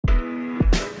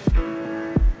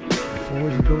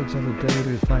frozen goods on the dude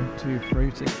who's playing Too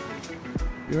Fruity.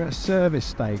 You're at a service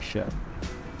station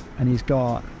and he's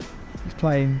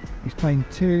playing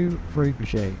 2 fruit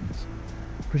machines.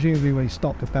 Presumably when he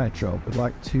stopped at petrol with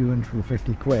like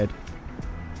 250 quid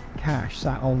cash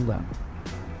sat on them.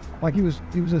 Like he was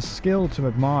a skill to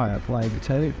admire playing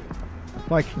 2.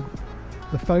 Like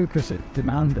the focus it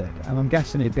demanded, and I'm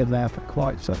guessing he'd been there for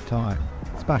quite some time.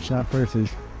 Smashing that fruit is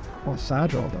what's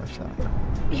sad almost. I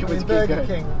mean, Burger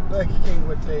King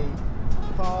would be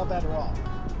far better off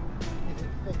if it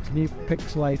fixed. Can you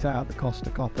pixelate out the Costa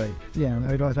copy? Yeah,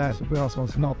 no, right out. We also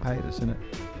want to not paid us in it.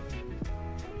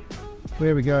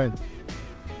 Where are we going?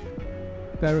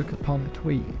 Berwick upon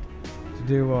Tweed to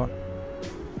do what?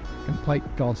 Complete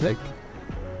Goswick.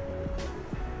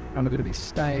 And we're going to be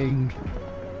staying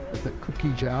at the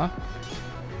Cookie Jar.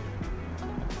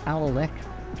 Owlwick.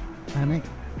 Panic.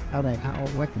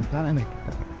 Owlwick and Panic.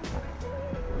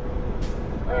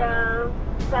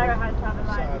 Sarah has to have a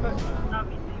life, but not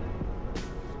me.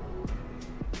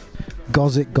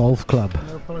 Goswick Golf Club.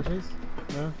 No apologies.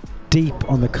 No. Deep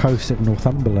on the coast of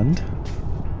Northumberland.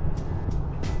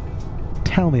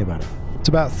 Tell me about it. It's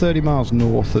about 30 miles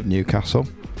north of Newcastle.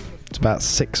 It's about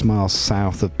 6 miles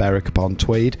south of Berwick upon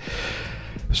Tweed.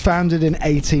 It was founded in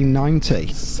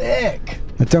 1890. Sick!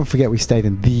 Now don't forget we stayed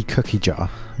in the Cookie Jar.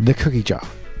 The Cookie Jar.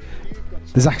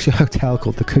 There's actually a hotel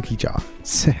called the Cookie Jar.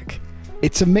 Sick.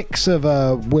 It's a mix of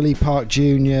Willie Park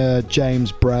Jr.,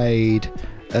 James Braid,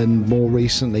 and more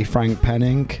recently Frank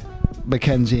Penning.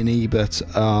 Mackenzie and Ebert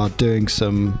are doing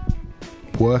some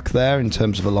work there in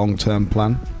terms of a long-term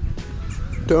plan.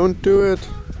 Don't do it.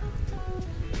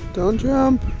 Don't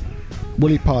jump.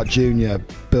 Willie Park Jr.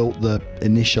 built the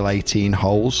initial 18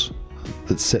 holes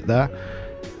that sit there,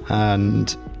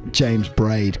 and James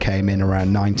Braid came in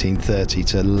around 1930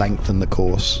 to lengthen the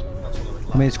course.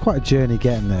 I mean, it's quite a journey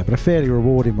getting there, but a fairly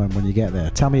rewarding one when you get there.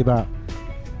 Tell me about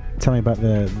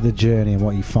the journey and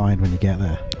what you find when you get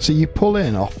there. So you pull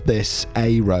in off this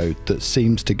A road that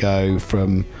seems to go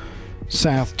from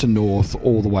south to north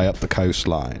all the way up the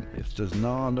coastline. It does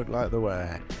not look like the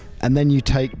way. And then you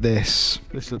take this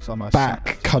looks on my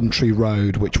back country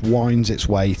road which winds its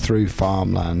way through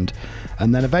farmland,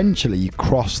 and then eventually you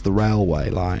cross the railway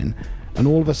line, and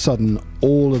all of a sudden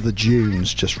all of the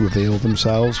dunes just reveal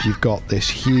themselves. You've got this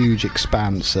huge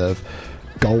expanse of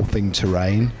golfing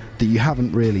terrain that you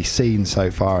haven't really seen so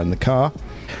far in the car,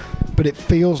 but it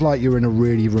feels like you're in a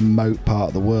really remote part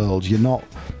of the world.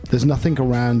 There's nothing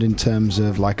around in terms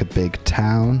of like a big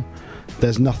town.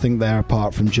 There's nothing there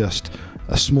apart from just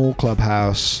a small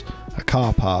clubhouse, a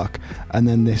car park, and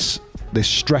then this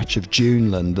stretch of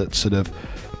duneland that sort of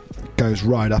goes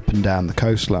right up and down the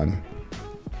coastline.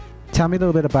 Tell me a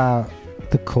little bit about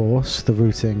the course, the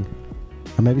routing,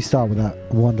 and maybe start with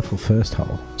that wonderful first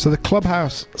hole. So the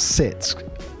clubhouse sits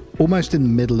almost in the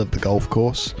middle of the golf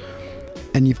course,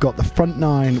 and you've got the front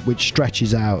nine which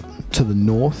stretches out to the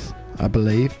north, I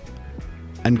believe,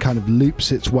 and kind of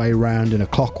loops its way around in a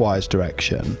clockwise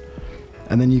direction.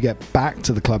 And then you get back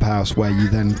to the clubhouse where you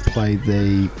then play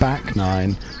the back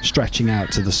nine stretching out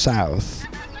to the south,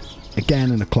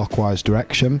 again in a clockwise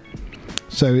direction.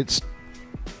 So it's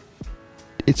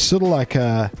sort of like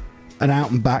an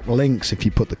out and back links if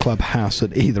you put the clubhouse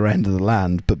at either end of the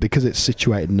land, but because it's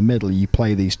situated in the middle, you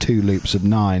play these 2 loops of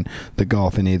 9 that go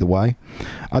off in either way.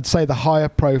 I'd say the higher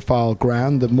profile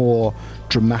ground, the more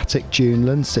dramatic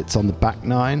duneland, sits on the back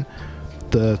 9.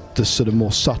 The sort of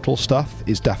more subtle stuff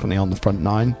is definitely on the front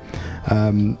 9.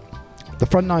 The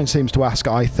front 9 seems to ask,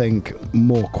 I think,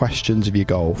 more questions of your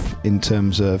golf in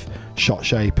terms of shot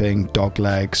shaping, dog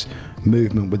legs,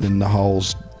 movement within the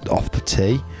holes off the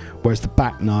tee, whereas the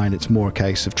back 9, it's more a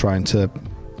case of trying to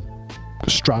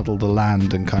straddle the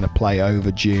land and kind of play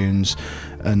over dunes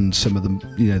and some of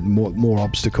the more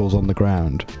obstacles on the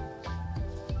ground.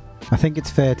 I think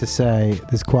it's fair to say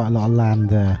there's quite a lot of land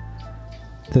there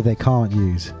that they can't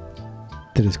use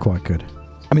that is quite good.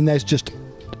 I mean, there's just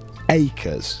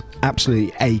acres,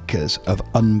 absolutely acres of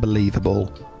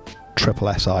unbelievable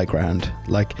triple SI ground.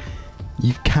 Like,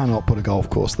 you cannot put a golf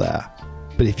course there,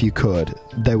 but if you could,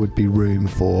 there would be room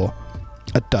for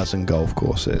a dozen golf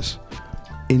courses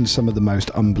in some of the most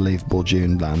unbelievable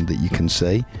dune land that you can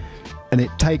see. And it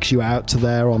takes you out to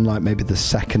there on like maybe the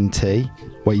second tee,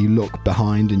 where you look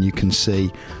behind and you can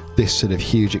see this sort of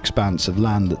huge expanse of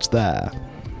land that's there.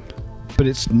 But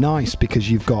it's nice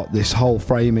because you've got this whole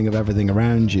framing of everything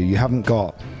around you. You haven't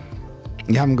got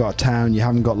a town, you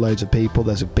haven't got loads of people,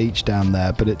 there's a beach down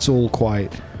there, but it's all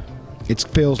quite, it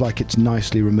feels like it's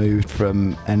nicely removed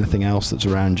from anything else that's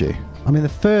around you. I mean, the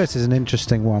first is an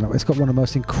interesting one. It's got one of the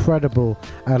most incredible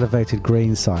elevated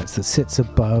green sites that sits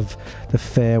above the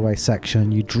fairway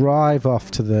section. You drive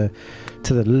off to the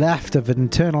left of an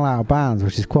internal out of bounds,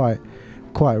 which is quite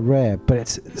rare, but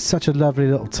it's such a lovely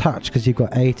little touch because you've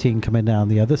got 18 coming down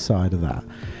the other side of that,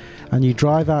 and you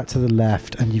drive out to the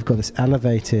left and you've got this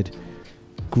elevated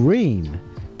green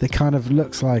that kind of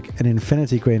looks like an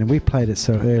infinity green, and we played it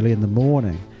so early in the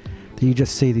morning that you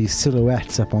just see these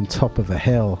silhouettes up on top of a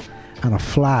hill and a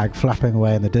flag flapping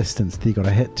away in the distance that you got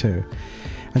to hit to,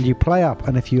 and you play up,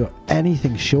 and if you're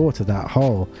anything short of that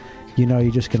hole, you know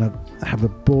you're just going to have a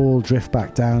ball drift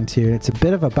back down to you. It's a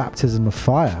bit of a baptism of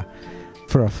fire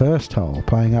for a first hole,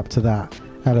 playing up to that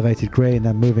elevated green,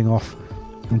 then moving off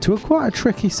into quite a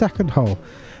tricky second hole,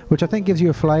 which I think gives you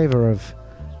a flavour of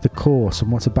the course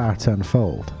and what's about to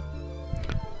unfold.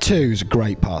 2's a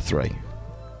great par 3.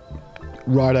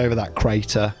 Right over that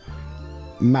crater,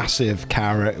 massive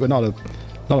carry, well, not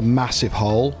a massive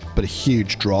hole, but a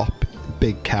huge drop,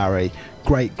 big carry,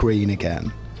 great green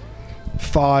again.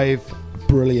 5,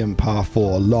 brilliant par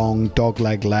 4, long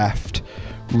dogleg left,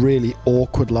 really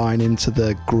awkward line into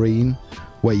the green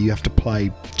where you have to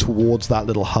play towards that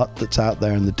little hut that's out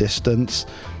there in the distance,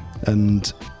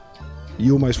 and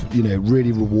you almost,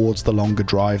 really rewards the longer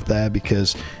drive there,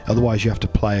 because otherwise you have to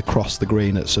play across the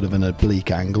green at sort of an oblique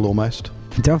angle almost.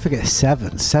 And don't forget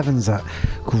 7. 7's that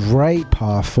great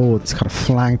par 4 that's kind of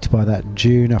flanked by that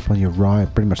dune up on your right,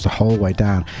 pretty much the whole way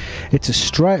down. It's a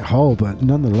straight hole, but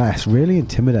nonetheless really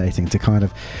intimidating to kind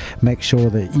of make sure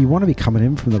that you want to be coming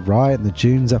in from the right, and the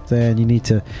dune's up there, and you need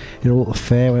to, all the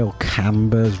fairway all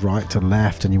cambers right to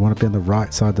left, and you want to be on the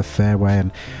right side of the fairway,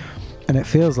 and it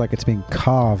feels like it's been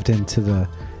carved into the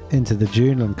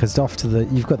duneland, because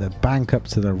you've got the bank up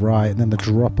to the right and then the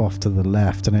drop off to the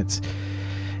left, and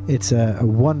it's a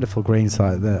wonderful green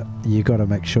site that you got to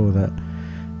make sure that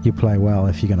you play well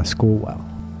if you're going to score well.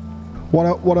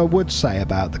 What I would say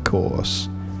about the course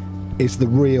is the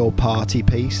real party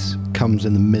piece comes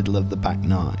in the middle of the back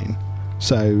 9.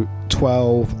 So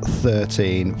 12,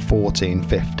 13, 14,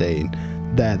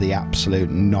 15, they're the absolute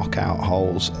knockout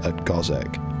holes at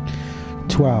Goswick.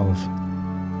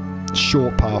 12.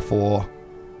 Short par 4.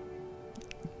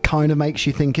 Kind of makes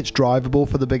you think it's drivable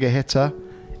for the bigger hitter.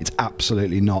 It's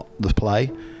absolutely not the play.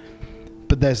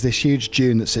 But there's this huge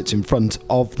dune that sits in front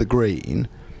of the green.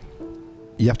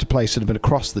 You have to play sort of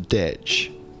across the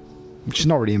ditch, which is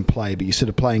not really in play, but you're sort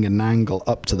of playing an angle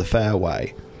up to the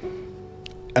fairway.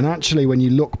 And actually, when you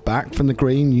look back from the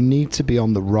green, you need to be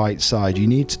on the right side. You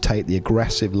need to take the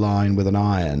aggressive line with an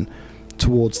iron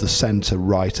towards the centre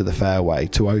right of the fairway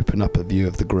to open up a view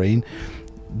of the green.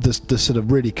 The sort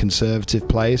of really conservative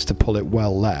play is to pull it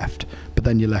well left, but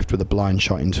then you're left with a blind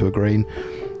shot into a green.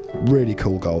 Really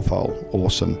cool golf hole,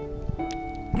 awesome.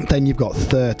 Then you've got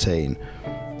 13,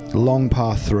 long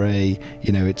par 3.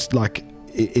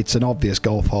 It's an obvious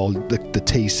golf hole. The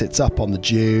tee sits up on the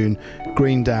dune,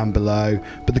 green down below,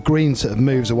 but the green sort of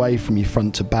moves away from you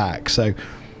front to back. So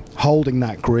holding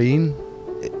that green,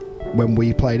 when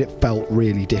we played it, felt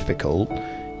really difficult.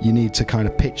 You need to kind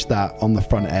of pitch that on the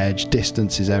front edge.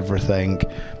 Distance is everything.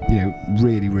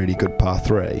 Really, really good par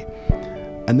 3.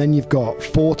 And then you've got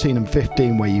 14 and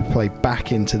 15 where you play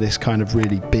back into this kind of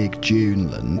really big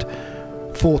duneland.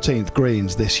 14th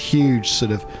greens, there's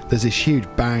this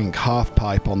huge bank, half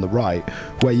pipe on the right,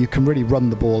 where you can really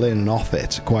run the ball in and off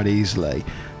it quite easily.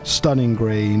 Stunning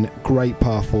green, great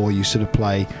par 4. You sort of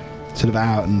play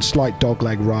out and slight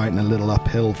dogleg right and a little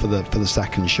uphill for the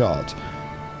second shot.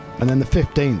 And then the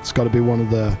 15th's got to be one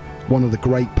of the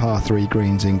great par 3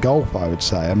 greens in golf, I would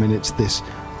say. I mean, it's this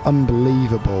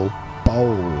unbelievable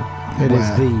bowl. It is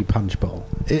the punch bowl.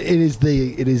 It is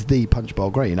the punch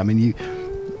bowl green. I mean,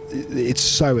 it's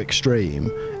so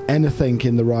extreme. Anything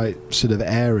in the right sort of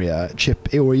area,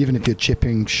 or even if you're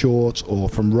chipping short or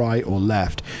from right or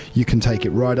left, you can take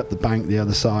it right up the bank the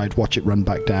other side, watch it run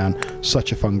back down.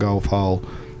 Such a fun golf hole.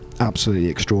 Absolutely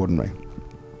extraordinary.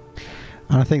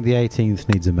 And I think the 18th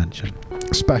needs a mention.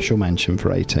 Special mention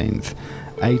for 18th.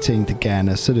 18th again,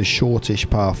 a sort of shortish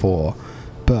par 4,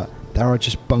 but there are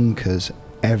just bunkers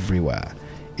everywhere.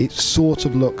 It sort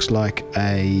of looks like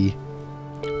a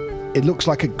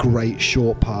great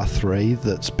short par 3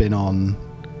 that's been on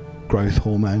growth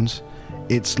hormones.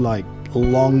 It's like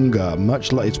longer,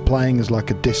 much like it's playing as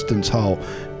like a distance hole,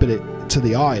 but to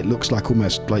the eye it looks like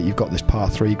almost like you've got this par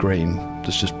 3 green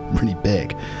that's just really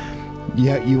big.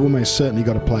 Yeah, you almost certainly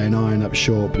got to play an iron up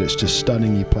short, but it's just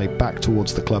stunning. You play back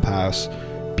towards the clubhouse,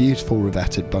 beautiful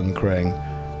revetted bunkering,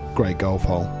 great golf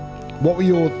hole. What were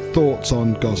your thoughts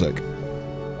on Goswick?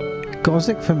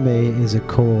 Goswick for me is a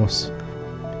course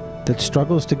that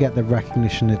struggles to get the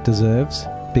recognition it deserves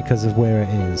because of where it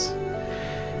is.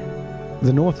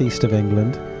 The northeast of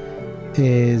England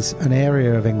is an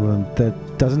area of England that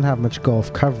doesn't have much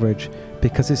golf coverage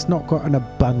because it's not got an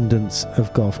abundance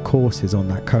of golf courses on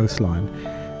that coastline.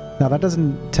 Now, that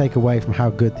doesn't take away from how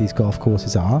good these golf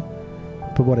courses are,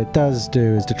 but what it does do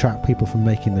is detract people from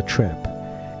making the trip.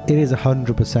 It is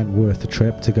 100% worth the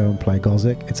trip to go and play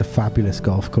Goswick. It's a fabulous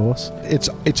golf course. It's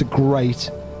a great,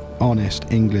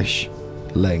 honest English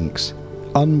links.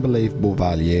 Unbelievable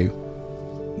value.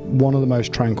 One of the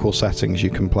most tranquil settings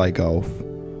you can play golf.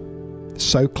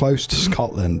 So close to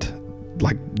Scotland,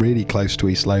 like really close to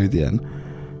East Lothian.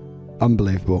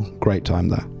 Unbelievable. Great time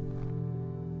there.